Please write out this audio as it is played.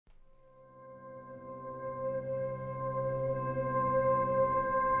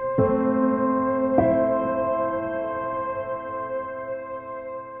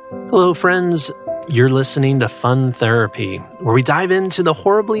Hello, friends. You're listening to Fun Therapy, where we dive into the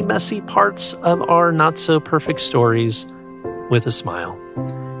horribly messy parts of our not-so-perfect stories with a smile.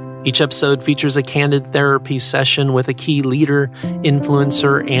 Each episode features a candid therapy session with a key leader,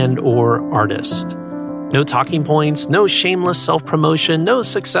 influencer, and/or artist. No talking points, no shameless self-promotion, no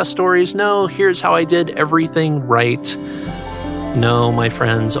success stories, no here's how I did everything right. No, my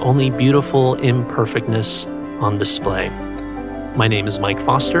friends, only beautiful imperfectness on display. My name is Mike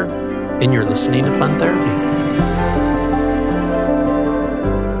Foster, and you're listening to Fun Therapy.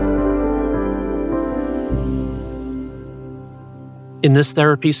 In this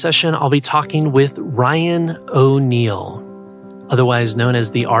therapy session, I'll be talking with Ryan O'Neal, otherwise known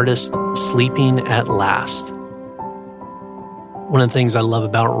as the artist Sleeping at Last. One of the things I love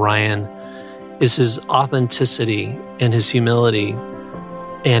about Ryan is his authenticity and his humility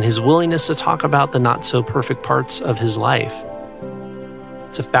and his willingness to talk about the not-so-perfect parts of his life.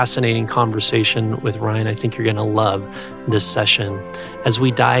 It's a fascinating conversation with Ryan. I think you're going to love this session as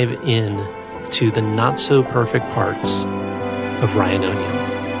we dive in to the not-so-perfect parts of Ryan O'Neal.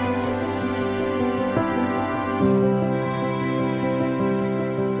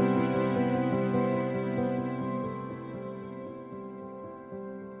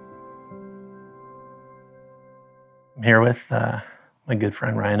 I'm here with my good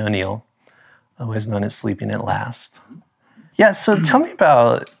friend Ryan O'Neal, otherwise known as Sleeping at Last. Yeah, so tell me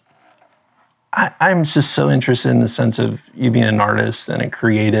about, I'm just so interested in the sense of you being an artist and a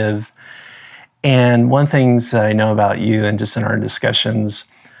creative. And one thing that I know about you and just in our discussions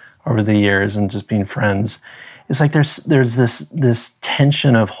over the years and just being friends is like there's this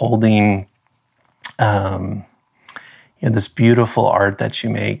tension of holding this beautiful art that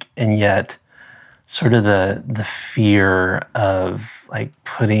you make, and yet sort of the fear of like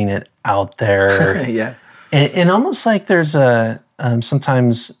putting it out there. Yeah. And almost like there's a,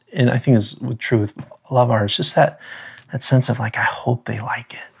 sometimes, and I think it's true with a lot of artists, just that sense of like, I hope they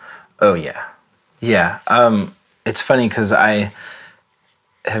like it. Oh, yeah. Yeah. It's funny because I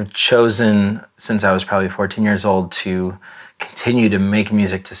have chosen, since I was probably 14 years old, to continue to make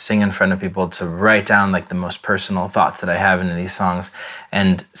music, to sing in front of people, to write down like the most personal thoughts that I have into these songs.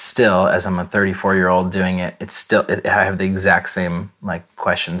 And still, as I'm a 34-year-old doing it, I have the exact same like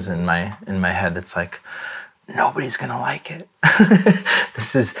questions in my head. It's like, nobody's gonna like it.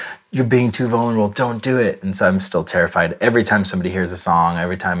 You're being too vulnerable. Don't do it. And so I'm still terrified every time somebody hears a song.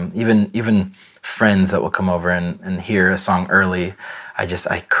 Every time, even friends that will come over and hear a song early,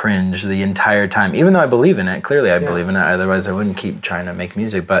 I cringe the entire time. Even though I believe in it, clearly I believe in it. Otherwise, I wouldn't keep trying to make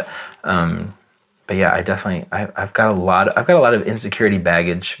music. But yeah, I've got a lot of insecurity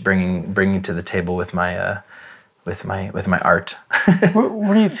baggage bringing to the table with my art.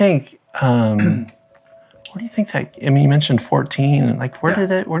 What do you think? What do you think that? I mean, you mentioned 14. And like, where do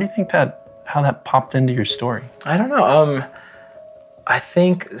you think how that popped into your story? I don't know. I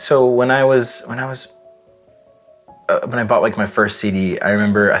think so. When I bought like my first CD, I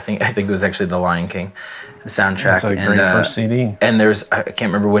remember. I think it was actually The Lion King, the soundtrack. That's a great first CD. And I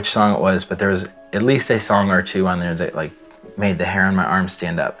can't remember which song it was, but there was at least a song or two on there that like made the hair on my arm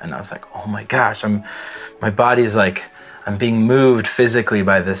stand up, and I was like, oh my gosh, my body's like, I'm being moved physically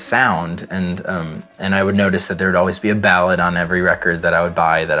by this sound, and I would notice that there would always be a ballad on every record that I would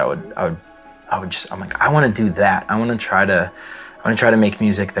buy. That I'm like, I want to do that. I want to try to make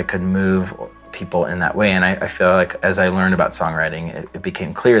music that could move people in that way. And I feel like as I learned about songwriting, it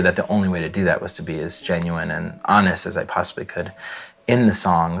became clear that the only way to do that was to be as genuine and honest as I possibly could in the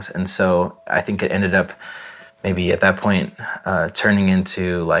songs. And so I think it ended up maybe at that point turning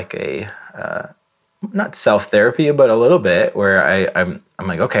into like a not self-therapy, but a little bit, where I'm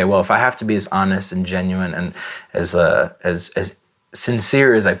like, okay, well, if I have to be as honest and genuine and as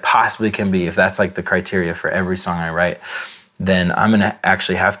sincere as I possibly can be, if that's like the criteria for every song I write, then I'm going to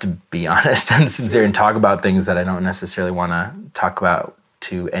actually have to be honest and sincere and talk about things that I don't necessarily want to talk about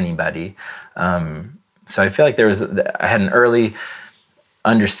to anybody. So I feel like I had an early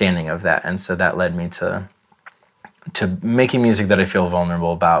understanding of that, and so that led me to making music that I feel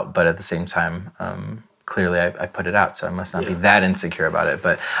vulnerable about, but at the same time, clearly I put it out, so I must not be that insecure about it.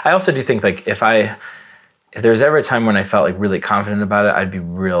 But I also do think like if there's ever a time when I felt like really confident about it, I'd be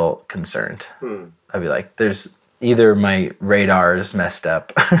real concerned. I'd be like, there's either my radar's messed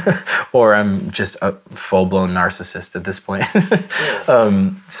up or I'm just a full-blown narcissist at this point.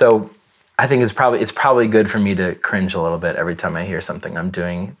 So I think it's probably good for me to cringe a little bit every time I hear something I'm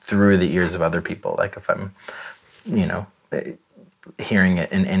doing through the ears of other people. Like if I'm, hearing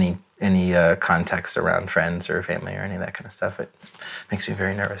it in any context around friends or family or any of that kind of stuff. It makes me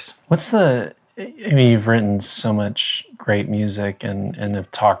very nervous. You've written so much great music and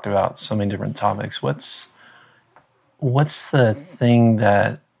have talked about so many different topics. What's the thing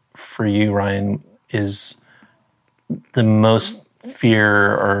that for you, Ryan, is the most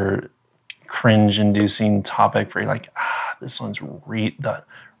fear or cringe-inducing topic for you? Like, this one's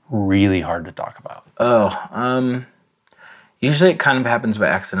really hard to talk about. Usually it kind of happens by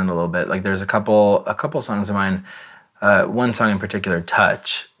accident a little bit. Like there's a couple songs of mine, one song in particular,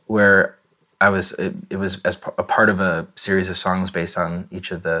 "Touch," where it was as a part of a series of songs based on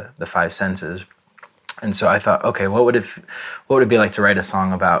each of the five senses. And so I thought, okay, what would it be like to write a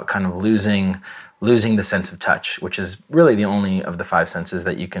song about kind of losing the sense of touch, which is really the only of the five senses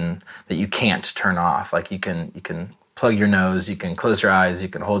that you can't turn off. Like you can plug your nose, you can close your eyes, you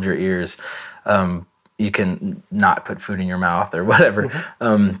can hold your ears, you can not put food in your mouth or whatever.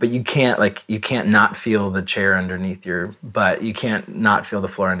 Mm-hmm. But you can't not feel the chair underneath your butt. You can't not feel the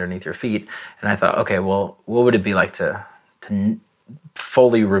floor underneath your feet. And I thought, okay, well, what would it be like to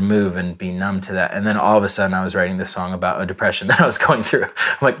fully remove and be numb to that? And then all of a sudden I was writing this song about a depression that I was going through.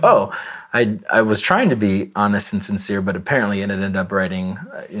 I'm like, oh, I was trying to be honest and sincere, but apparently it ended up writing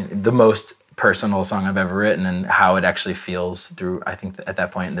the most personal song I've ever written, and how it actually feels through. I think at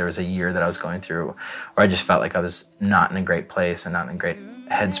that point there was a year that I was going through where I just felt like I was not in a great place and not in a great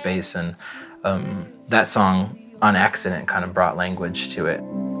headspace. And that song on accident kind of brought language to it.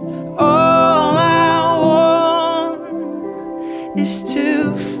 All I want is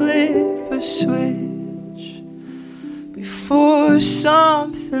to flip a switch before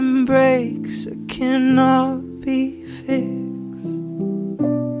something breaks that cannot be fixed.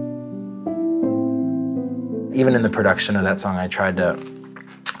 Even in the production of that song, I tried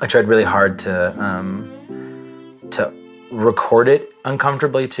really hard to record it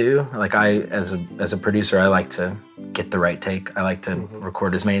uncomfortably too. Like as a producer, I like to get the right take. I like to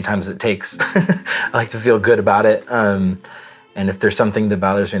record as many times as it takes. I like to feel good about it. And if there's something that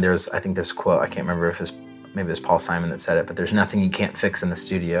bothers me, I think this quote, I can't remember if maybe it was Paul Simon that said it, but there's nothing you can't fix in the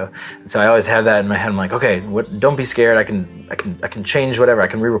studio. And so I always have that in my head. I'm like, okay, don't be scared. I can change whatever. I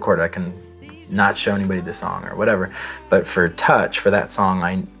can re-record it. I can not show anybody the song or whatever. But for Touch, for that song,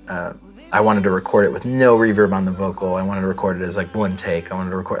 I wanted to record it with no reverb on the vocal. I wanted to record it as like one take. I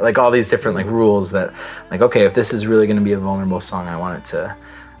wanted to record like all these different like rules that like, okay, if this is really going to be a vulnerable song, I want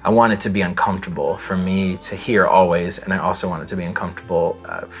it to be uncomfortable for me to hear always, and I also want it to be uncomfortable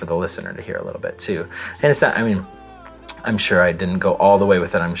for the listener to hear a little bit too. And it's not, I mean, I'm sure I didn't go all the way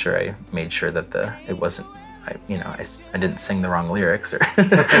with it. I'm sure I made sure that it wasn't, I didn't sing the wrong lyrics or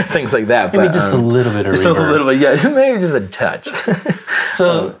things like that. Maybe just a little bit of just reverb. A little bit, yeah, maybe just a touch.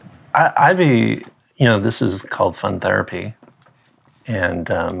 So this is called Fun Therapy, and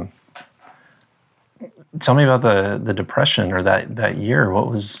tell me about the depression or that year.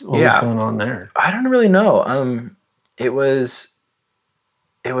 What was going on there? I don't really know. It was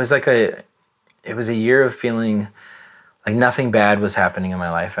a year of feeling like nothing bad was happening in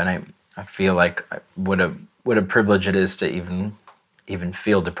my life, and I feel like what a privilege it is to even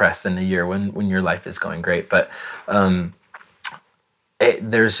feel depressed in a year when your life is going great. But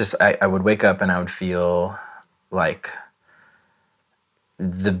there's just I would wake up and I would feel like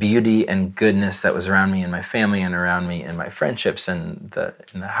the beauty and goodness that was around me and my family and around me and my friendships and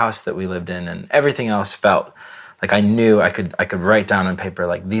in the house that we lived in, and everything else felt like I knew I could write down on paper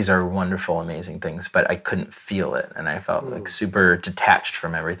like these are wonderful, amazing things, but I couldn't feel it, and I felt like super detached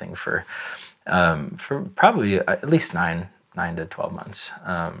from everything for probably at least 9 to 12 months,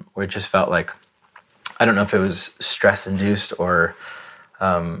 where it just felt like, I don't know if it was stress induced or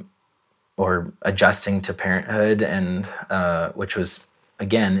adjusting to parenthood, and which was,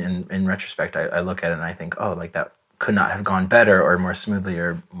 again, in retrospect, I look at it and I think, oh, like that could not have gone better or more smoothly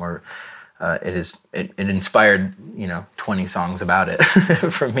or more. It inspired 20 songs about it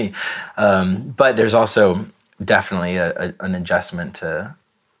for me, but there's also definitely an adjustment to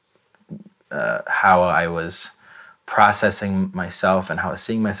how I was processing myself and how I was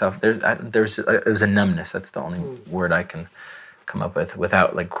seeing myself. It was a numbness. That's the only word I can come up with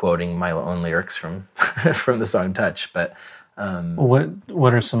without like quoting my own lyrics from from the song Touch. But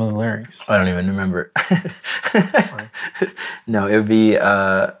what are some of the lyrics? I don't even remember. No, it would be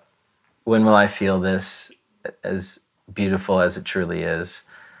when will I feel this as beautiful as it truly is?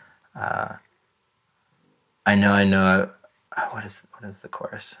 I know. What is the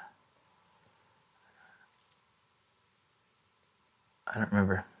chorus? I don't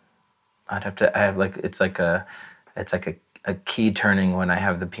remember. It's like a key turning when I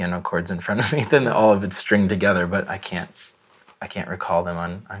have the piano chords in front of me. Then all of it's stringed together, but I can't I can't recall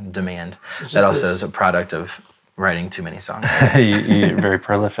them on demand. So that also is a product of writing too many songs. You're very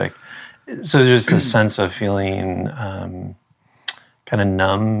prolific. So there's a sense of feeling kind of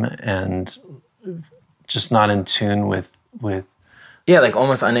numb and just not in tune with. Yeah, like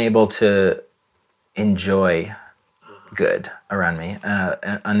almost unable to enjoy good around me,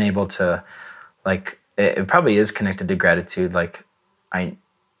 and unable to, like, it probably is connected to gratitude. Like,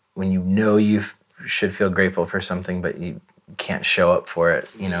 when you know you should feel grateful for something, but you can't show up for it,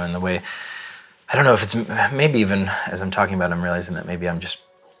 in the way, I don't know if it's, maybe even as I'm talking about it, I'm realizing that maybe I was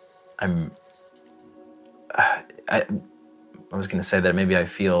going to say that maybe I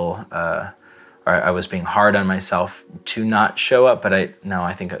feel, or I was being hard on myself to not show up, but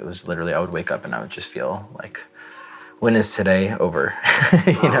I think it was literally, I would wake up and I would just feel like, when is today over?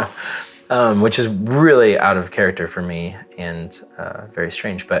 Which is really out of character for me and very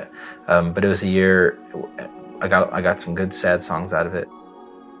strange. But it was a year, I got some good sad songs out of it.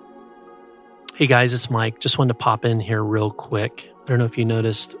 Hey guys, it's Mike. Just wanted to pop in here real quick. I don't know if you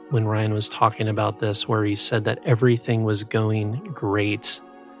noticed when Ryan was talking about this, where he said that everything was going great,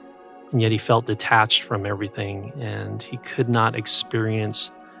 and yet he felt detached from everything, and he could not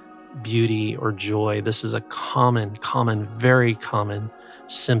experience beauty or joy. This is a common, very common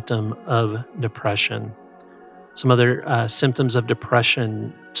symptom of depression. Some other symptoms of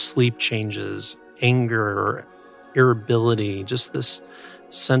depression: sleep changes, anger, irritability, just this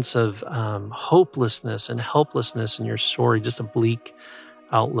sense of hopelessness and helplessness in your story, just a bleak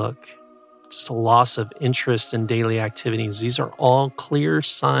outlook, just a loss of interest in daily activities. These are all clear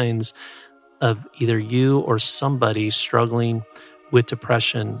signs of either you or somebody struggling with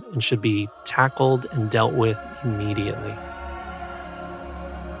depression and should be tackled and dealt with immediately.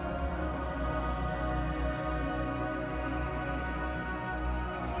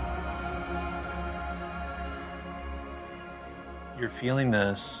 You're feeling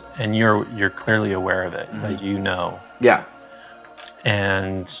this, and you're clearly aware of it, mm-hmm. Like Yeah.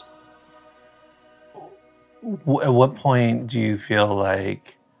 And at what point do you feel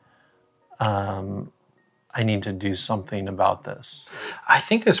like I need to do something about this? I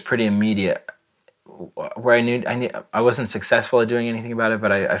think it was pretty immediate, where I wasn't successful at doing anything about it,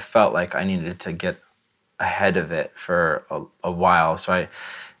 but I felt like I needed to get ahead of it for a while. So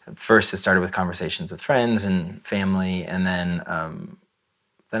first it started with conversations with friends and family, and then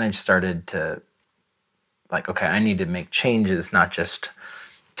I just started to, like, okay, I need to make changes, not just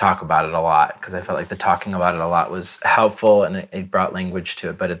talk about it a lot, because I felt like the talking about it a lot was helpful and it brought language to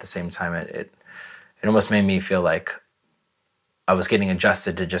it, but at the same time it almost made me feel like I was getting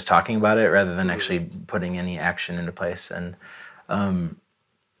adjusted to just talking about it rather than actually putting any action into place. And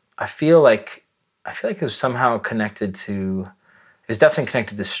I feel like it was somehow connected to, it was definitely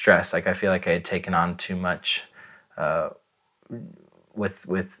connected to stress. Like, I feel like I had taken on too much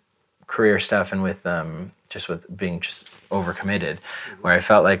with career stuff and with being just overcommitted, where I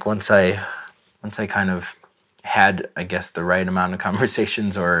felt like once I kind of had, I guess, the right amount of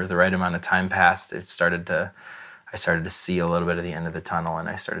conversations or the right amount of time passed, I started to see a little bit of the end of the tunnel, and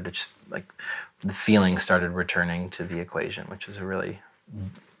I started to just, like, the feeling started returning to the equation, which is a really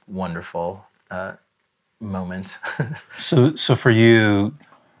wonderful moment. So for you,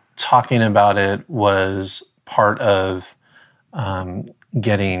 talking about it was part of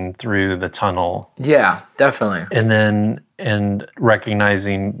getting through the tunnel. Yeah, definitely. And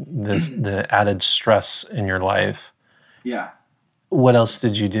recognizing the added stress in your life. Yeah. What else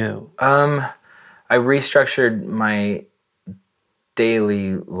did you do? I restructured my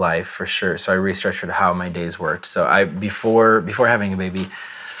daily life, for sure. So I restructured how my days worked. So before having a baby,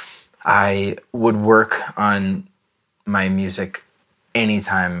 I would work on my music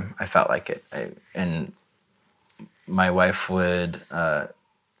anytime I felt like it. And my wife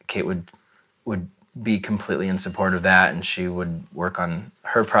Kate would be completely in support of that, and she would work on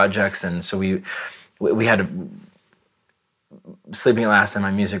her projects. And so we had sleeping at last, and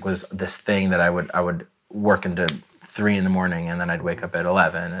my music was this thing that I would work into 3 a.m, and then I'd wake up at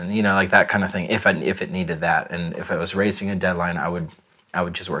 11, and like that kind of thing, if it needed that. And if I was racing a deadline, I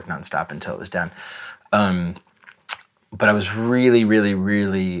would just work nonstop until it was done. But I was really, really,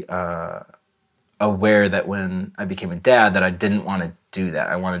 really aware that when I became a dad, that I didn't want to do that.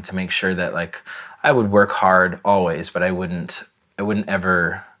 I wanted to make sure that, like, I would work hard always, but I wouldn't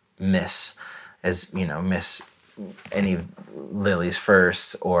ever miss any Lily's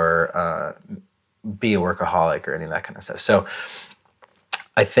first or be a workaholic or any of that kind of stuff. So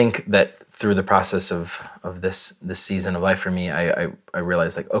I think that through the process of this season of life for me, I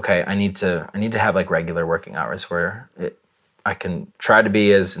realized, like, okay, I need to have, like, regular working hours where I can try to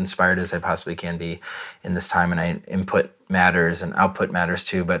be as inspired as I possibly can be in this time, and input matters and output matters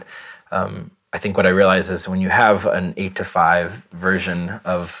too. But I think what I realize is when you have an 8 to 5 version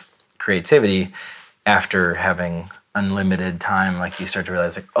of creativity, after having unlimited time, like you start to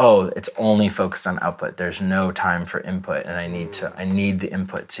realize like, oh, it's only focused on output. There's no time for input, and I need the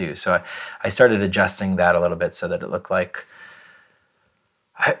input too. So I started adjusting that a little bit so that it looked like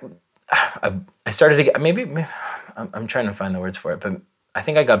I started to get, maybe I'm trying to find the words for it, but I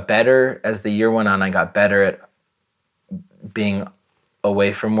think I got better as the year went on. I got better at being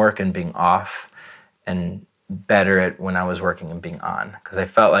away from work and being off, and better at when I was working and being on, because I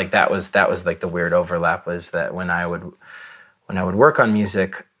felt like that was like the weird overlap, was that when I would work on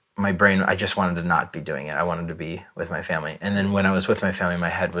music, my brain, I just wanted to not be doing it. I wanted to be with my family. And then when I was with my family, my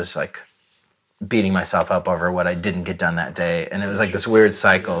head was like beating myself up over what I didn't get done that day. And it was like this weird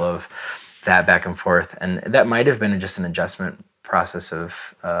cycle of that back and forth. And that might have been just an adjustment process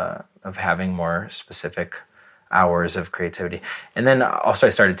of having more specific hours of creativity. And then also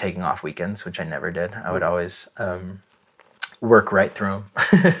I started taking off weekends, which I never did. I would always work right through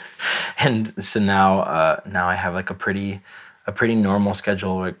them. And so now I have like a pretty normal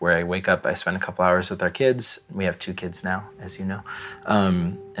schedule where I wake up, I spend a couple hours with our kids. We have 2 kids now, as you know.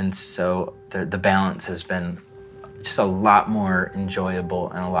 And so the balance has been just a lot more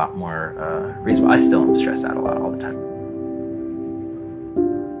enjoyable and a lot more reasonable. I still am stressed out a lot all the time.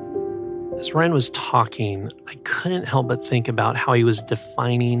 As Ryan was talking, I couldn't help but think about how he was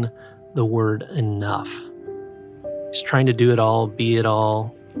defining the word enough. He's trying to do it all, be it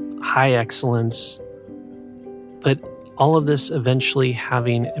all, high excellence, but all of this eventually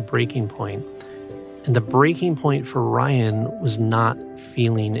having a breaking point. And the breaking point for Ryan was not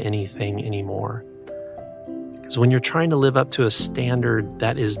feeling anything anymore. Because when you're trying to live up to a standard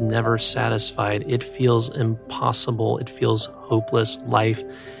that is never satisfied, it feels impossible, it feels hopeless. Life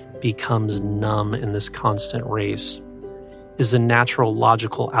becomes numb in this constant race. Is the natural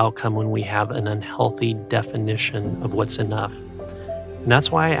logical outcome when we have an unhealthy definition of what's enough. And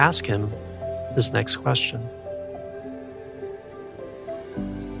that's why I ask him this next question.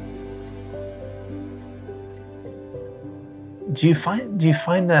 Do you find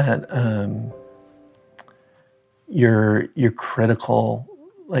that you're critical,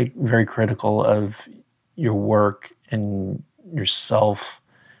 like very critical of your work and yourself?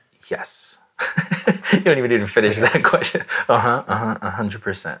 Yes. You don't even need to finish that question.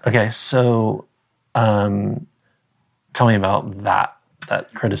 100%. Okay, so tell me about that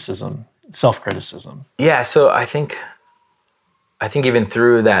criticism, self-criticism. Yeah, so I think even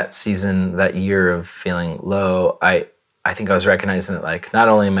through that season, that year of feeling low, I think I was recognizing that, like, not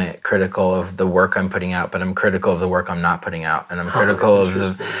only am I critical of the work I'm putting out, but I'm critical of the work I'm not putting out, and I'm critical of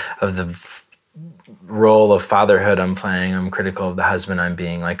the role of fatherhood I'm playing. I'm critical of the husband I'm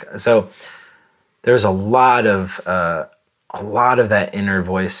being. Like, so there's a lot of that inner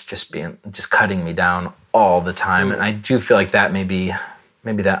voice just cutting me down all the time, and I do feel like that maybe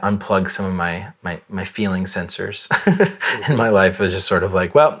that unplugged some of my feeling sensors in my life. It was just sort of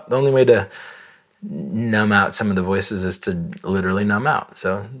like, well, the only way to numb out some of the voices is to literally numb out.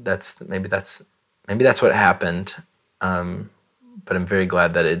 So maybe that's what happened. But I'm very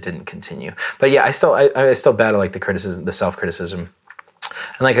glad that it didn't continue. But yeah, I still battle like the criticism, the self-criticism.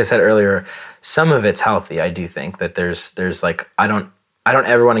 And like I said earlier, some of it's healthy. I do think that there's like, I don't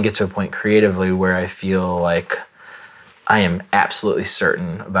ever want to get to a point creatively where I feel like I am absolutely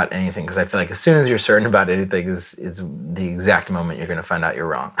certain about anything, because I feel like as soon as you're certain about anything is the exact moment you're going to find out you're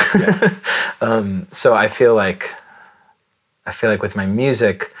wrong. Yeah. So I feel like with my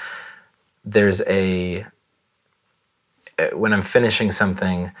music, there's when I'm finishing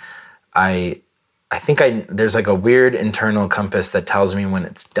something, I think there's like a weird internal compass that tells me when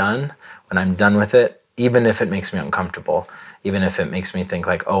it's done, when I'm done with it, even if it makes me uncomfortable, even if it makes me think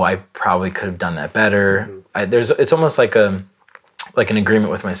like, oh, I probably could have done that better. Mm-hmm. It's almost like an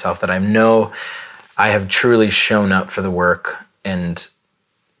agreement with myself that I know I have truly shown up for the work, and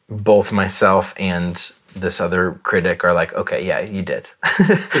both myself and this other critic are like, okay, yeah, you did.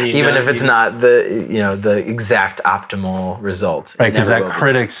 Even if it's not the exact optimal result. Right, because that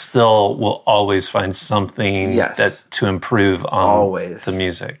critic still will always find something to improve on the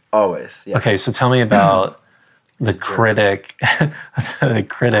music. Always. Yeah. Okay, so tell me about the critic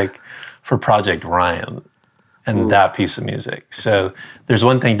for Project Ryan and that piece of music. So there's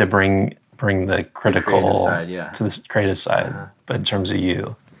one thing to bring the critical side, to the creative side, but in terms of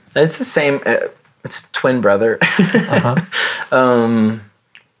you, it's the same. It's twin brother. I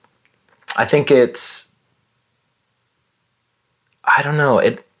think I don't know.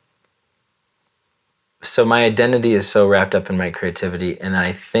 so my identity is so wrapped up in my creativity. And then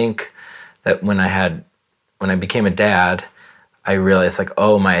I think that when I became a dad, I realized like,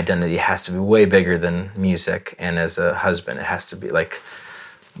 oh, my identity has to be way bigger than music. And as a husband, it has to be like,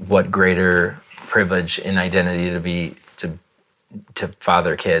 what greater privilege in identity to be to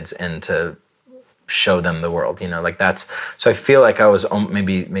father kids and to show them the world, like that's, so I feel like I was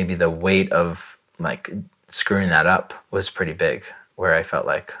maybe the weight of like screwing that up was pretty big, where I felt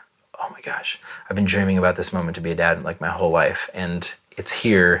like, oh my gosh, I've been dreaming about this moment to be a dad like my whole life, and it's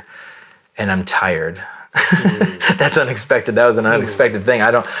here and I'm tired. That's unexpected. That was an unexpected thing.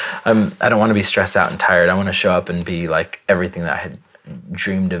 I don't want to be stressed out and tired. I want to show up and be like everything that I had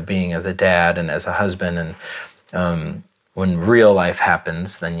dreamed of being as a dad and as a husband. And when real life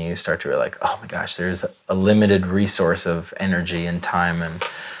happens, then you start to realize, oh my gosh, there's a limited resource of energy and time.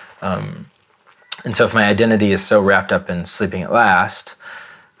 And so if my identity is so wrapped up in sleeping at last,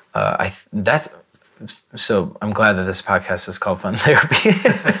 so I'm glad that this podcast is called Fun Therapy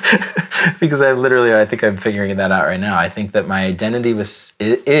because I think I'm figuring that out right now. I think that my identity was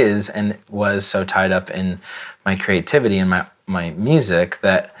so tied up in my creativity and my music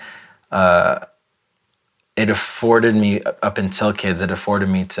that it afforded me, up until kids, it afforded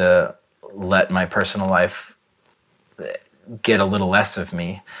me to let my personal life get a little less of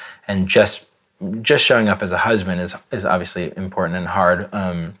me, and just showing up as a husband is obviously important and hard,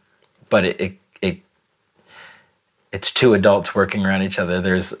 but it's two adults working around each other.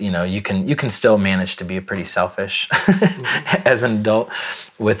 There's, you can still manage to be pretty selfish as an adult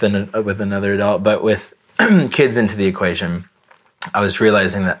with another adult, but with kids into the equation, I was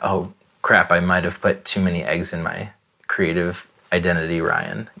realizing that, oh crap, I might have put too many eggs in my creative identity,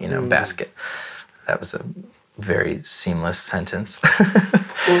 Ryan, basket. That was a very seamless sentence.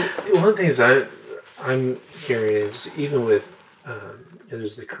 Well, one of the things I'm hearing is, even with,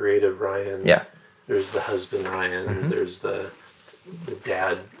 there's the creative Ryan. Yeah. There's the husband Ryan. Mm-hmm. There's the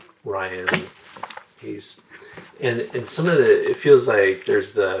dad Ryan piece. And some of it feels like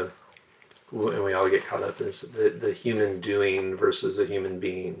there's and we all get caught up in this, the human doing versus a human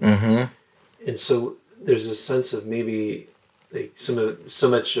being. Mm-hmm. And so there's a sense of maybe like so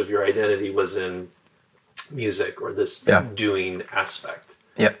much of your identity was in music, or this doing aspect.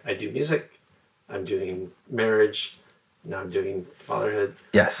 Yeah. I do music. I'm doing marriage. Now I'm doing fatherhood.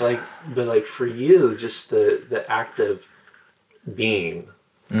 Yes. But for you, just the act of being,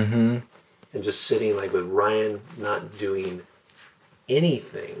 mm-hmm. and just sitting with Ryan not doing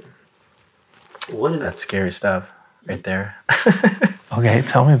anything. That's scary stuff right there. Okay,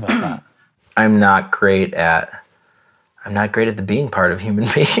 tell me about that. I'm not great at the being part of human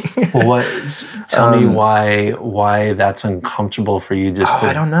being. Well, tell me why that's uncomfortable for you, just to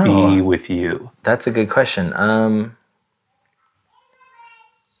I don't know. Be with you. That's a good question.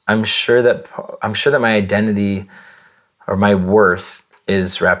 I'm sure that my identity or my worth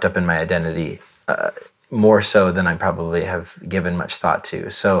is wrapped up in my identity, more so than I probably have given much thought to.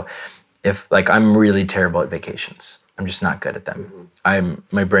 So if I'm really terrible at vacations, I'm just not good at them.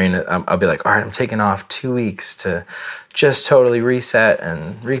 My brain, I'll be like, all right, I'm taking off 2 weeks to just totally reset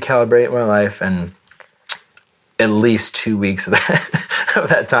and recalibrate my life. And at least 2 weeks of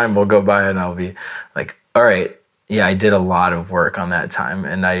that time will go by, and I'll be like, all right, yeah, I did a lot of work on that time,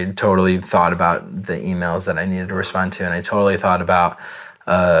 and I totally thought about the emails that I needed to respond to, and I totally thought about,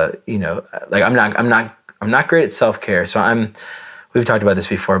 I'm not great at self-care. So we've talked about this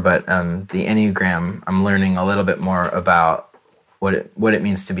before, but the Enneagram, I'm learning a little bit more about what it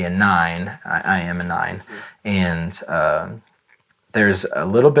means to be a 9. I am a 9, and there's a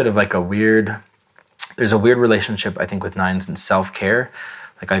little bit of there's a weird relationship, I think, with 9s and self-care.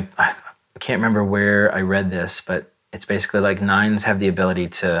 I can't remember where I read this, but it's basically 9s have the ability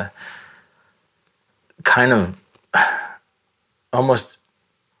to kind of almost,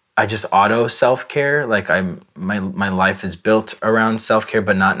 I just auto self-care. My life is built around self-care,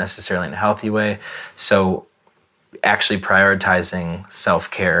 but not necessarily in a healthy way. So actually prioritizing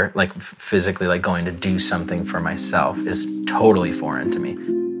self-care, physically, going to do something for myself, is totally foreign to me.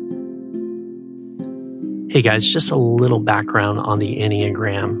 Hey guys, just a little background on the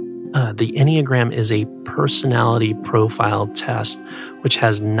Enneagram. The Enneagram is a personality profile test which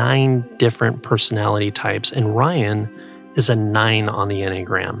has 9 different personality types, and Ryan is a 9 on the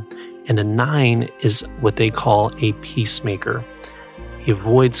Enneagram. And a 9 is what they call a peacemaker. He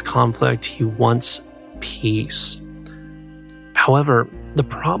avoids conflict. He wants peace. However, the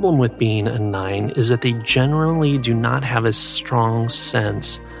problem with being a 9 is that they generally do not have a strong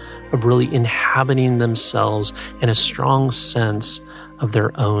sense of really inhabiting themselves and a strong sense of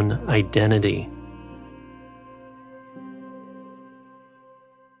their own identity.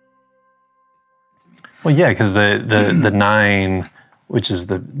 Well, yeah, because the 9, which is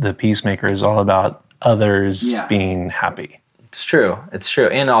the peacemaker, is all about others being happy. It's true.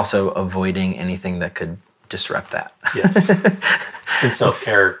 And also avoiding anything that could disrupt that. Yes. And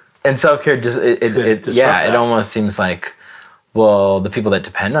self-care. And self-care just, it almost seems like, well, the people that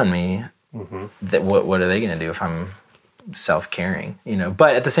depend on me, that what are they going to do if I'm self-caring,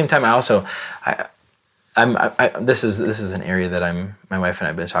 But at the same time, this is an area that my wife and I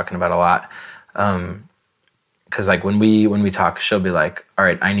have been talking about a lot. Because like when we talk, she'll be like, "All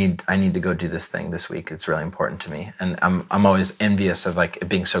right, I need to go do this thing this week. It's really important to me." And I'm always envious of like it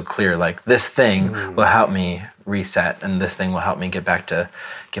being so clear. Like this thing will help me reset, and this thing will help me get back to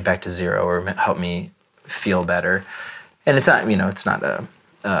zero, or help me feel better. And it's not it's not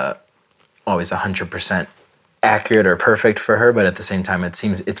always 100% accurate or perfect for her, but at the same time, it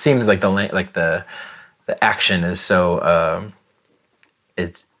seems like the action is so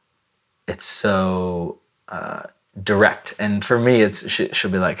it's so direct. And for me,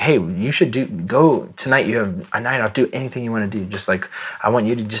 she'll be like, "Hey, you should go tonight. You have a night off. Do anything you want to do. Just like I want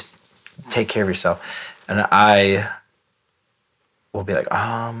you to just take care of yourself." And I will be like,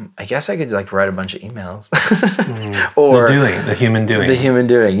 I guess I could like write a bunch of emails, or the human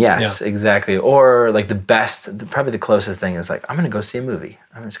doing. Yes, exactly. Or like probably the closest thing is like, I'm going to go see a movie.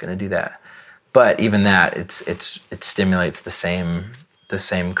 I'm just going to do that. But even that, it stimulates the same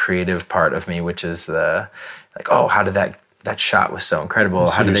creative part of me, which is how did that shot was so incredible.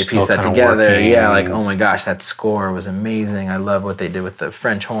 So how did they piece that together? Working. Yeah, like, oh my gosh, that score was amazing. I love what they did with the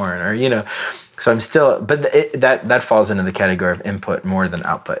French horn, or So I'm still, but that falls into the category of input more than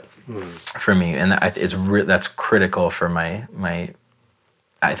output for me, and that's critical for my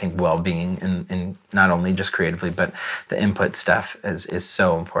I think well-being in not only just creatively, but the input stuff is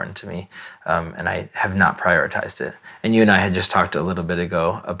so important to me, and I have not prioritized it. And you and I had just talked a little bit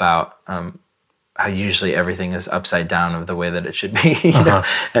ago about how usually everything is upside down of the way that it should be,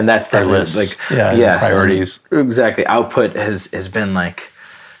 and that's definitely priorities. Exactly, output has been like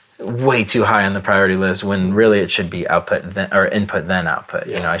way too high on the priority list when really it should be output or input then output.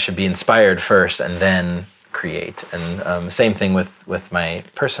 I should be inspired first and then create. And same thing with my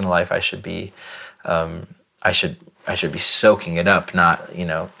personal life. I should be soaking it up, not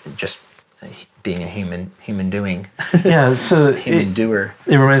just being a human doing. Yeah, so human doer.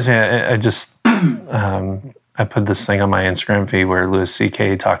 It reminds me. I just I put this thing on my Instagram feed where Louis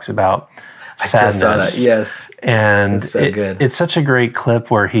C.K. talks about sadness. I just saw that. Yes, and it's so good. It's such a great clip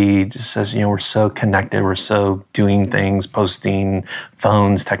where he just says, we're so connected, we're so doing things, posting,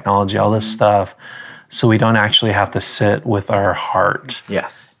 phones, technology, all this stuff, so we don't actually have to sit with our heart.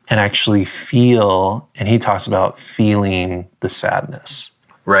 Yes, and actually feel. And he talks about feeling the sadness.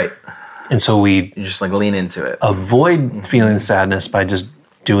 Right. And so you just like lean into it. Avoid feeling the sadness by just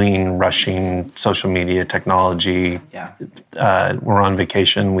rushing social media, technology. Yeah. We're on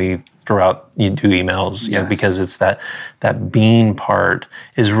vacation. You do emails, yes. Because it's that being part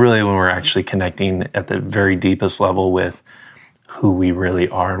is really when we're actually connecting at the very deepest level with who we really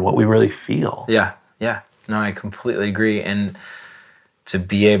are and what we really feel. Yeah. No, I completely agree. And to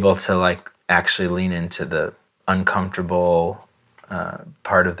be able to like actually lean into the uncomfortable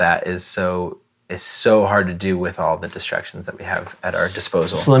part of that is so hard to do with all the distractions that we have at our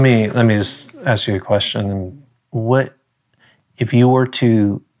disposal. So let me just ask you a question. What if you were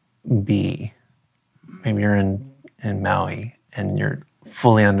to be, maybe you're in Maui and you're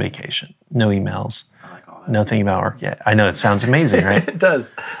fully on vacation, no emails, no thinking about work yet. I know it sounds amazing, right? It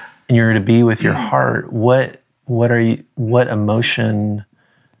does. And you're to be with your heart. What emotion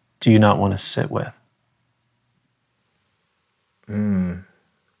do you not want to sit with?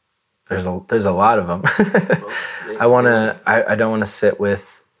 There's a lot of them. I don't want to sit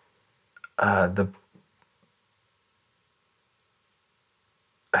with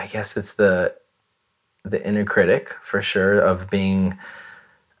I guess it's the inner critic for sure of being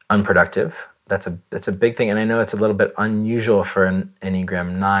unproductive. That's a big thing, and I know it's a little bit unusual for an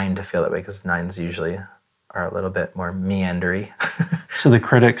Enneagram 9 to feel that way, because 9s usually are a little bit more meandery. So the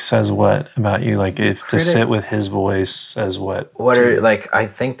critic says what about you? Like to sit with his voice says what? I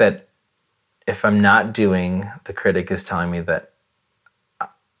think that if I'm not doing, the critic is telling me that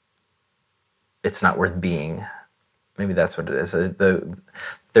it's not worth being. Maybe that's what it is.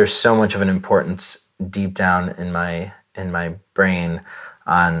 There's so much of an importance deep down in my brain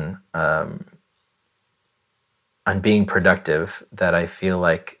on being productive that I feel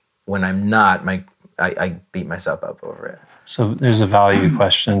like when I'm not, I beat myself up over it. So there's a value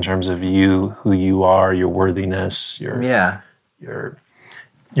question in terms of you, who you are, your worthiness, your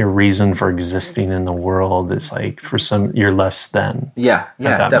reason for existing in the world. It's like for some, you're less than. Yeah,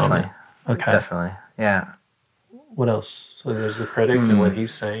 definitely. Moment. Okay. Definitely. Yeah. What else? So there's the critic and what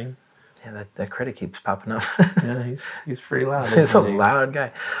he's saying. Yeah, that critic keeps popping up. Yeah, he's pretty loud. He's a loud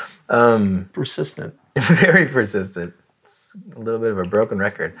guy. Persistent. Very persistent. It's a little bit of a broken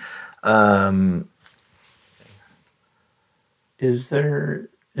record. Is there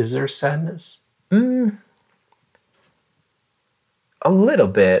sadness? A little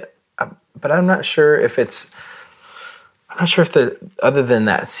bit, but I'm not sure if other than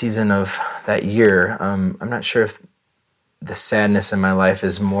that season of that year, I'm not sure if the sadness in my life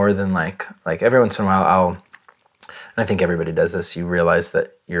is more than like every once in a while and I think everybody does this, you realize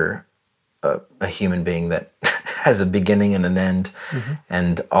that you're a human being that has a beginning and an end,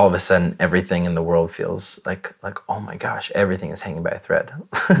 and all of a sudden everything in the world feels like oh my gosh, everything is hanging by a thread.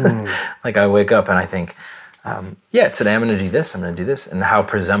 Like I wake up and I think, today I'm going to do this, I'm going to do this, and how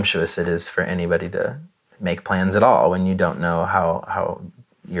presumptuous it is for anybody to make plans at all when you don't know how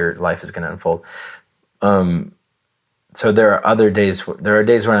your life is going to unfold. So there are days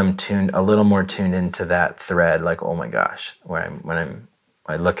when I'm a little more tuned into that thread, like oh my gosh, when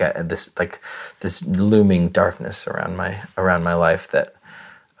I look at this like this looming darkness around my life that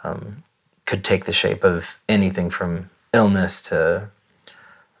could take the shape of anything from illness to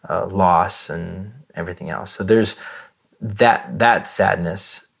loss and everything else. So there's that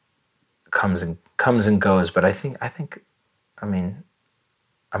sadness comes and goes, but I think I mean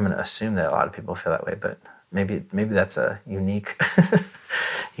I'm going to assume that a lot of people feel that way, but maybe that's a unique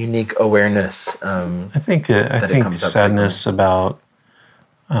awareness. I think sadness about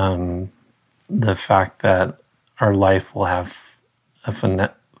the fact that our life will have a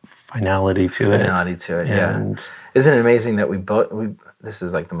finality to it. Yeah. Isn't it amazing that we this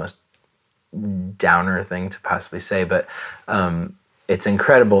is like the most downer thing to possibly say, but it's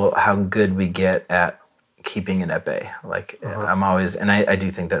incredible how good we get at keeping it at bay. Like I'm always, and I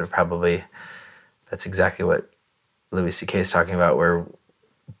do think that that's exactly what Louis C.K. is talking about,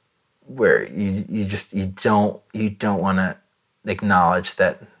 where you don't want to acknowledge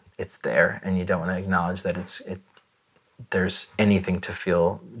that it's there, and you don't want to acknowledge that there's anything to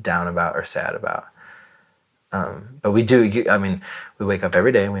feel down about or sad about. But we do. I mean, we wake up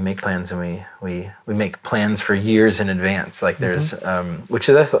every day and we make plans, and we make plans for years in advance. Like there's, which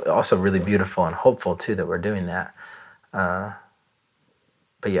is also really beautiful and hopeful too that we're doing that.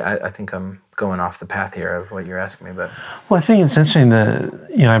 But yeah, I think I'm going off the path here of what you're asking me. But well, I think it's interesting that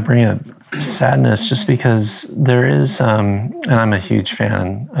I bring up sadness just because there is, and I'm a huge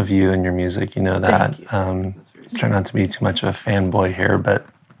fan of you and your music. You know that. Try not to be too much of a fanboy here, but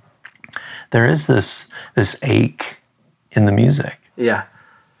there is this ache in the music. Yeah.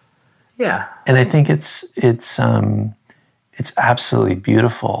 And I think it's absolutely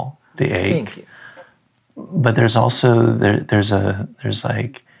beautiful, the ache. Thank you. But there's also there's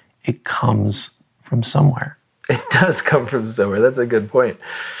like it comes from somewhere. It does come from somewhere. That's a good point.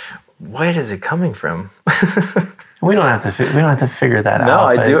 Where is it coming from? We don't have to figure that out. No,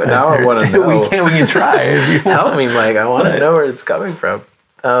 I do. Now I want to know. We can try. If you want. Help me, Mike. I want to know where it's coming from.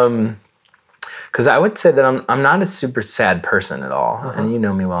 Because I would say that I'm not a super sad person at all, and you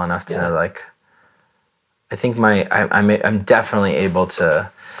know me well enough to know, like, I think I'm definitely able to,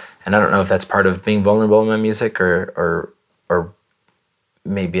 and I don't know if that's part of being vulnerable in my music or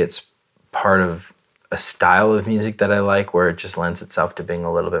maybe it's part of a style of music that I like, where it just lends itself to being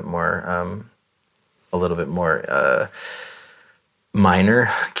a little bit more minor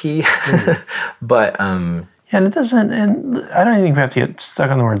key, but. And it doesn't, and I don't think we have to get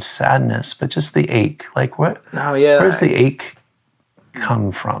stuck on the word sadness, but just the ache. Like what? No, yeah. Where does the ache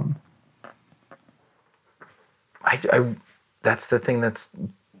come from? I that's the thing that's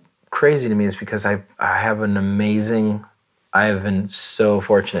crazy to me, is because I have been so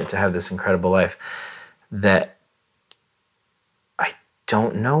fortunate to have this incredible life that I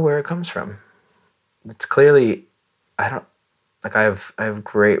don't know where it comes from. It's clearly, I have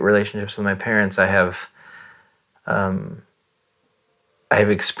great relationships with my parents. I have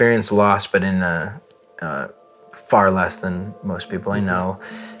experienced loss, but in far less than most people I know,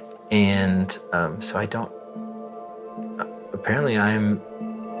 and so I don't. Apparently, I'm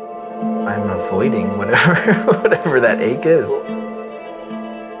avoiding whatever that ache is.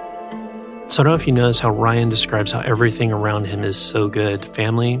 So I don't know if you notice how Ryan describes how everything around him is so good.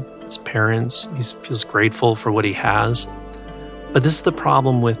 Family, his parents, he feels grateful for what he has. But this is the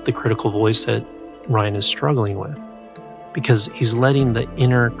problem with the critical voice that Ryan is struggling with, because he's letting the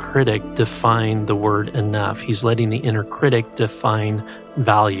inner critic define the word enough. He's letting the inner critic define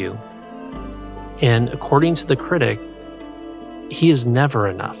value. And according to the critic, he is never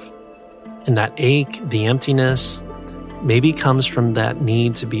enough. And that ache, the emptiness, maybe comes from that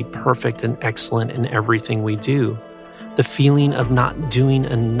need to be perfect and excellent in everything we do. The feeling of not doing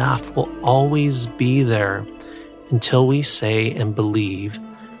enough will always be there until we say and believe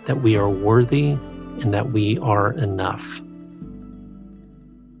that we are worthy and that we are enough.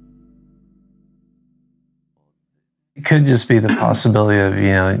 It could just be the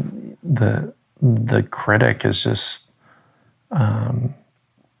possibility of, the critic is just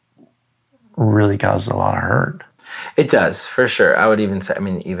really causes a lot of hurt. It does, for sure. I would even say,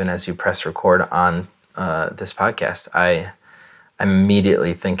 even as you press record on this podcast, I'm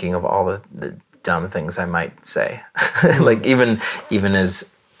immediately thinking of all the dumb things I might say. Like even as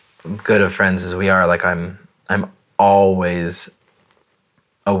good of friends as we are, like I'm always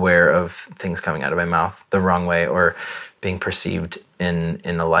aware of things coming out of my mouth the wrong way or being perceived in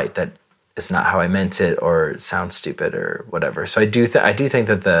a light that is not how I meant it or sounds stupid or whatever. So I do think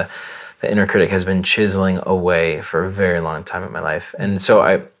that the inner critic has been chiseling away for a very long time in my life. And so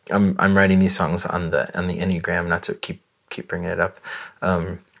I'm writing these songs on the Enneagram, not to keep bringing it up.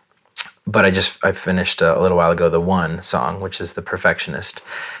 But I finished a little while ago the one song, which is The Perfectionist.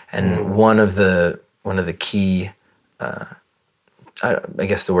 And one of the key I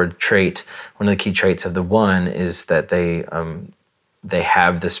guess the word trait, one of the key traits of the one is that they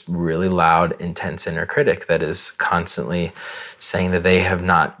have this really loud, intense inner critic that is constantly saying that they have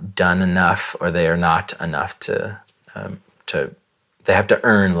not done enough or they are not enough to they have to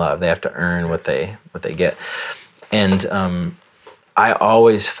earn love. They have to earn what they get. And I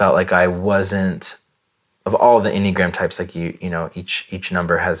always felt like I wasn't, of all the Enneagram types, like each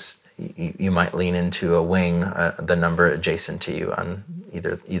number has, you might lean into a wing, the number adjacent to you on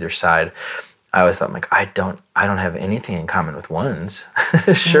either side. I always thought, like, I don't have anything in common with ones,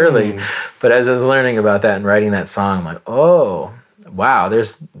 surely. But as I was learning about that and writing that song, I'm like, oh, wow,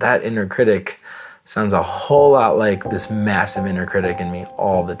 there's that inner critic. Sounds a whole lot like this massive inner critic in me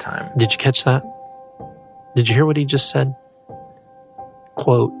all the time. Did you catch that? Did you hear what he just said?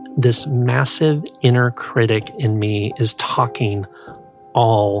 Quote, this massive inner critic in me is talking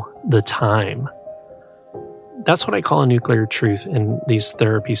all the time. That's what I call a nuclear truth in these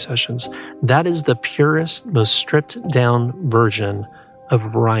therapy sessions. That is the purest, most stripped down version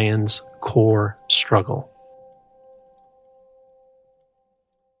of Ryan's core struggle.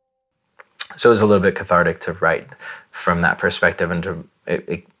 So it was a little bit cathartic to write from that perspective, and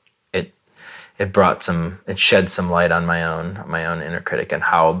it shed some light on my own inner critic and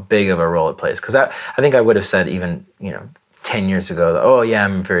how big of a role it plays. Because I think I would have said even 10 years ago that, oh yeah,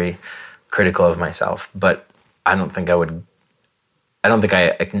 I'm very critical of myself, but I don't think I would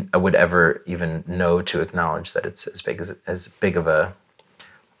ever even know to acknowledge that it's as big of a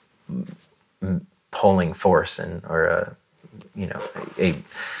pulling force or a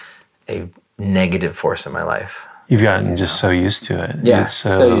negative force in my life. You've gotten just so used to it. Yeah, it's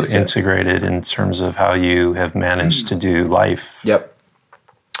so integrated in terms of how you have managed to do life. Yep,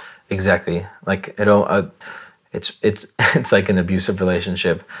 exactly. Like it's like an abusive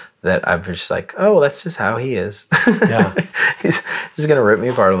relationship that I'm just like, oh, well, that's just how he is. Yeah, he's gonna rip me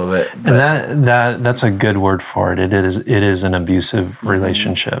apart a little bit. But. And that's a good word for it. It is an abusive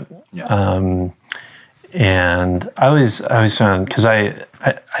relationship. Yeah. And I always found, because I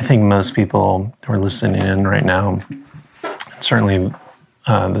think most people who are listening in right now, certainly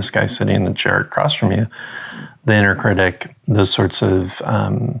this guy sitting in the chair across from you, the inner critic, those sorts of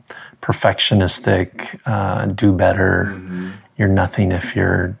perfectionistic, do better, you're nothing if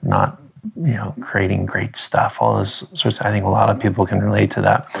you're not, creating great stuff, all those sorts of, I think a lot of people can relate to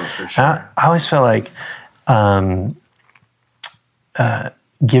that. Oh, for sure. I always felt like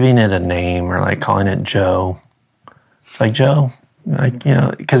giving it a name or like calling it Joe. It's like, Joe,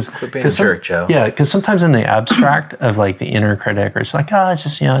 because jerk, Joe. Yeah, because sometimes in the abstract of like the inner critic, or it's like, it's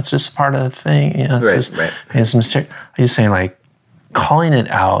just it's just part of the thing. It's a mistake. I'm just saying, like, calling it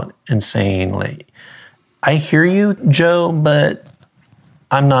out and saying, like, I hear you, Joe, but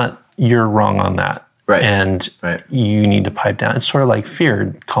I'm not. You're wrong on that. Right. And you need to pipe down. It's sort of like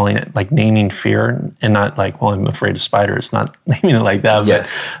fear, calling it, like, naming fear, and not like, well, I'm afraid of spiders, not naming it like that.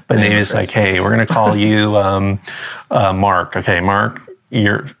 Yes. But naming it's like, hey, we're going to call you Mark. Okay, Mark,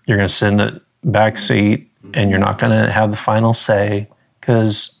 you're going to sit in the back seat and you're not going to have the final say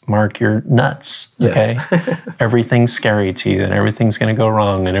because, Mark, you're nuts. Okay. Yes. Everything's scary to you and everything's going to go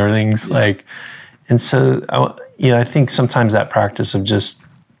wrong and everything's like, and so, I think sometimes that practice of just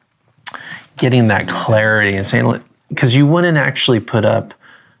getting that clarity and saying, because you wouldn't actually put up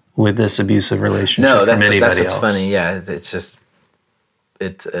with this abusive relationship from anybody else. That's what's funny. Yeah, it's just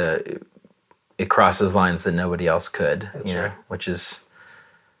it crosses lines that nobody else could. Right. Which is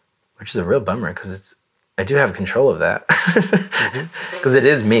a real bummer because I do have control of that because it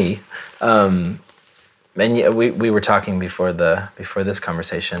is me. And we were talking before this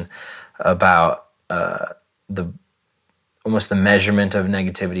conversation about almost the measurement of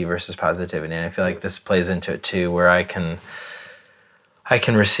negativity versus positivity, and I feel like this plays into it too, where I can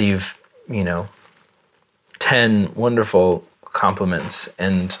receive 10 wonderful compliments,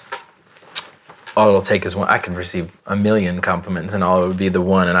 and all it'll take is one. I could receive 1,000,000 compliments, and all it would be the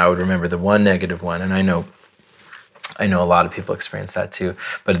one, and I would remember the one negative one. And I know a lot of people experience that too.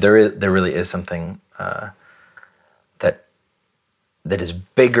 But there really is something that is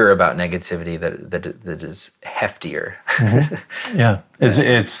bigger about negativity, that is heftier. Mm-hmm. Yeah, it's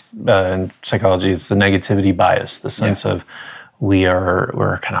in psychology, it's the negativity bias, the sense of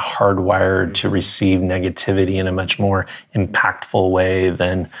we're kind of hardwired to receive negativity in a much more impactful way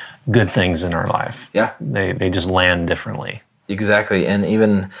than good things in our life. Yeah. They just land differently. Exactly. And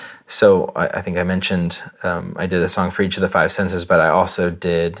even so, I think I mentioned I did a song for each of the 5 senses, but I also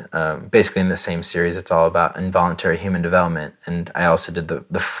did, basically in the same series, it's all about involuntary human development. And I also did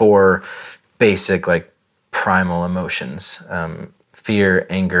the 4 basic, like, primal emotions, fear,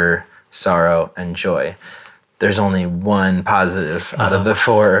 anger, sorrow, and joy. There's only one positive out of the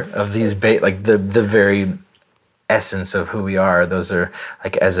 4 of these, the very essence of who we are. Those are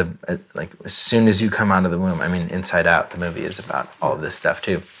like as soon as you come out of the womb. I mean, Inside Out, the movie, is about all of this stuff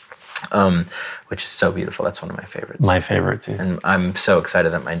too, which is so beautiful. That's one of my favorites. My favorite too. And I'm so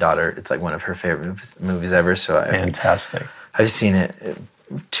excited that my daughter, it's like one of her favorite movies ever. So fantastic. I've seen it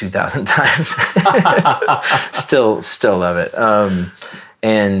 2,000 times. Still love it.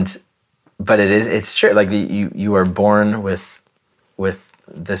 But it's true. Like you are born with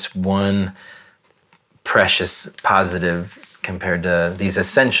this one precious positive compared to these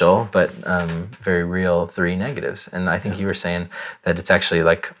essential but very real 3 negatives. And I think you were saying that it's actually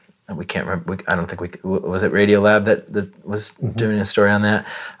like, we can't remember. I don't think was it Radiolab that was doing a story on that,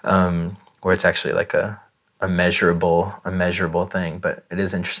 where it's actually like a measurable thing. But it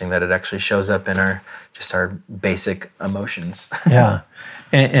is interesting that it actually shows up in our basic emotions. Yeah.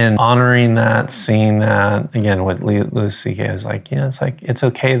 And honoring that, seeing that, again, what Louis C.K. is like, it's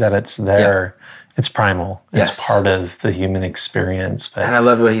okay that it's there. Yeah. It's primal. It's part of the human experience. But. And I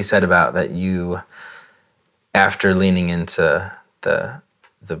love what he said about that you, after leaning into the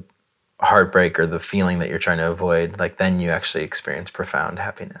heartbreak or the feeling that you're trying to avoid, like then you actually experience profound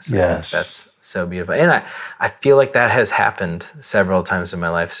happiness. Yes. That's so beautiful. And I feel like that has happened several times in my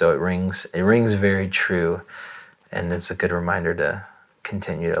life, so it rings very true. And it's a good reminder to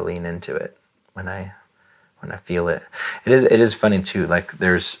continue to lean into it when I feel it. It is funny too. Like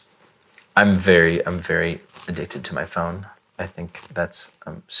I'm very addicted to my phone. I think that's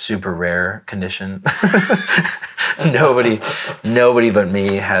a super rare condition. Nobody but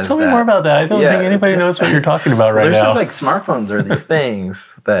me has Tell that. me more about that. I don't think anybody knows what you're talking about right now. There's just like smartphones are these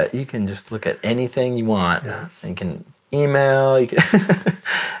things that you can just look at anything you want. Yes. You can email.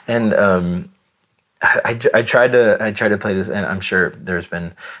 And I tried to play this, and I'm sure there's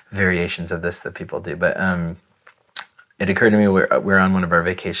been variations of this that people do, but it occurred to me we're on one of our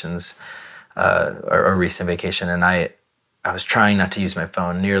vacations, our recent vacation, and I was trying not to use my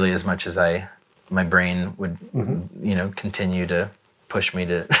phone nearly as much as my brain would, continue to push me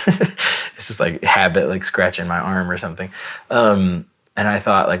to. It's just like habit, like scratching my arm or something. And I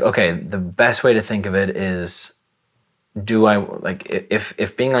thought, like, okay, the best way to think of it is, do I like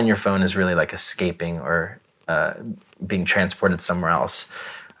if being on your phone is really like escaping or being transported somewhere else,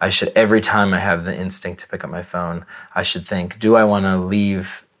 I should, every time I have the instinct to pick up my phone, I should think, do I want to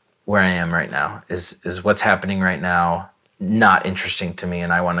leave where I am right now? Is what's happening right now not interesting to me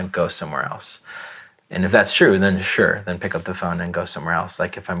and I want to go somewhere else? And if that's true, then sure, then pick up the phone and go somewhere else.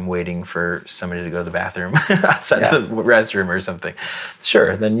 Like if I'm waiting for somebody to go to the bathroom outside the restroom or something,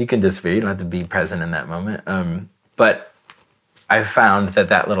 sure, then you can disappear. You don't have to be present in that moment. But I found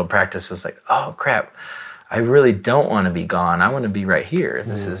that little practice was like, oh crap, I really don't want to be gone. I want to be right here.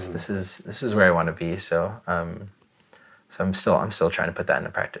 This is where I want to be. So I'm still trying to put that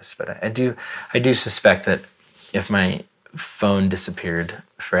into practice. But I do suspect that if my phone disappeared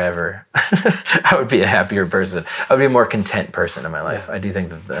forever, I would be a happier person. I would be a more content person in my life. I do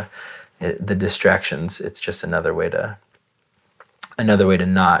think that the distractions, it's just another way to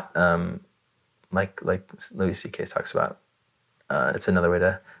not like Louis C.K. talks about. It's another way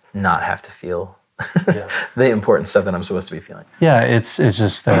to not have to feel the important stuff that I'm supposed to be feeling. Yeah, it's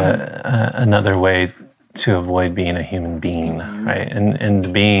just another way to avoid being a human being, right? And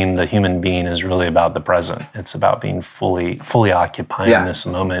the human being is really about the present. It's about being fully occupying this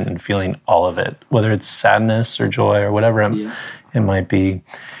moment and feeling all of it, whether it's sadness or joy or whatever it might be.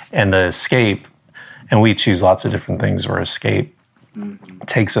 And the escape, And we choose lots of different things where escape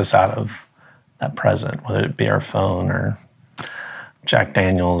takes us out of that present, whether it be our phone or Jack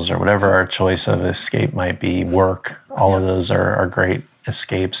Daniels or whatever our choice of escape might be, work. All of those are great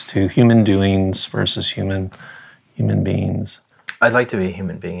escapes to human doings versus human beings. I'd like to be a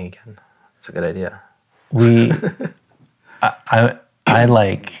human being again. That's a good idea. I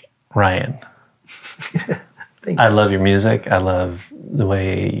like Ryan. I love your music. I love the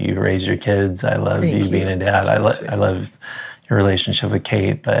way you raise your kids. I love you being a dad. I love your relationship with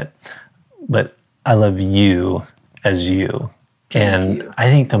Kate, but I love you as you. And I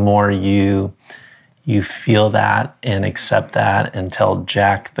think the more you feel that and accept that and tell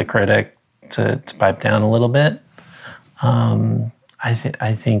Jack the critic to pipe down a little bit, I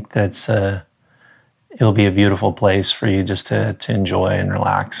think that's it'll be a beautiful place for you just to enjoy and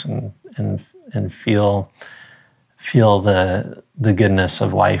relax and feel the goodness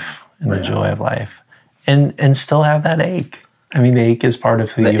of life and the joy of life, and still have that ache. I mean, the ache is part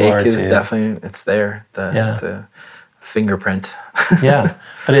of who you are. The ache is definitely, it's there. It's a fingerprint. Yeah,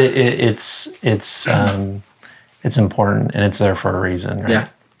 but it's important, and it's there for a reason, right? Yeah,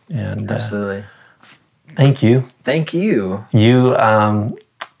 and absolutely. Thank you. Thank you. You,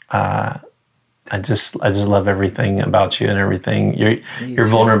 I just love everything about you and everything. Your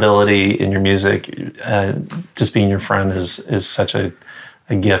vulnerability in your music, just being your friend is such a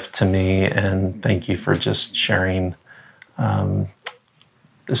gift to me. And thank you for just sharing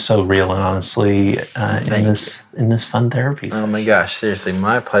so real and honestly in this fun therapy session. Oh my gosh, seriously,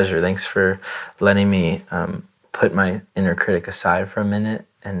 my pleasure. Thanks for letting me put my inner critic aside for a minute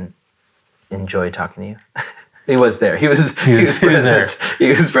and enjoy talking to you. He was there. He was present. He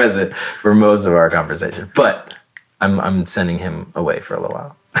was present for most of our conversation. But I'm sending him away for a little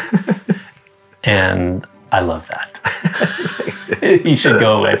while. And I love that. He should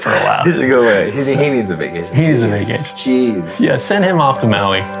go away for a while. He should go away. He needs a vacation. He needs a vacation. Jeez. Yeah, send him off to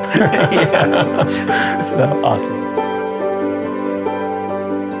Maui. So awesome.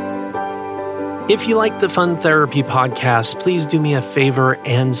 If you like the Fun Therapy podcast, please do me a favor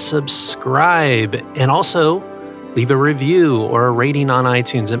and subscribe. And also, leave a review or a rating on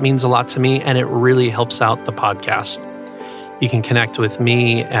iTunes. It means a lot to me, and it really helps out the podcast. You can connect with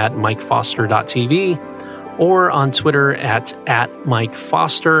me at mikefoster.tv or on Twitter at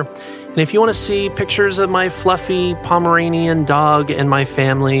 @MikeFoster. And if you want to see pictures of my fluffy Pomeranian dog and my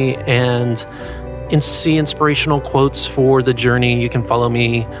family and see inspirational quotes for the journey, you can follow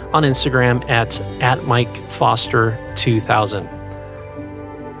me on Instagram at MikeFoster2000.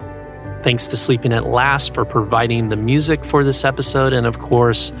 Thanks to Sleeping at Last for providing the music for this episode and, of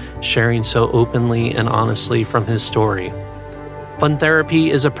course, sharing so openly and honestly from his story. Fun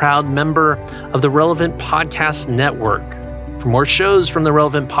Therapy is a proud member of the Relevant Podcast Network. For more shows from the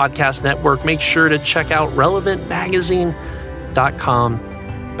Relevant Podcast Network, make sure to check out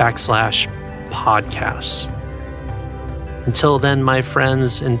relevantmagazine.com/podcasts. Until then, my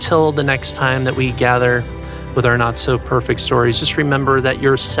friends, until the next time that we gather with our not-so-perfect stories, just remember that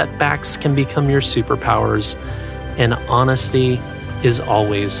your setbacks can become your superpowers, and honesty is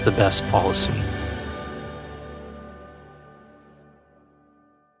always the best policy.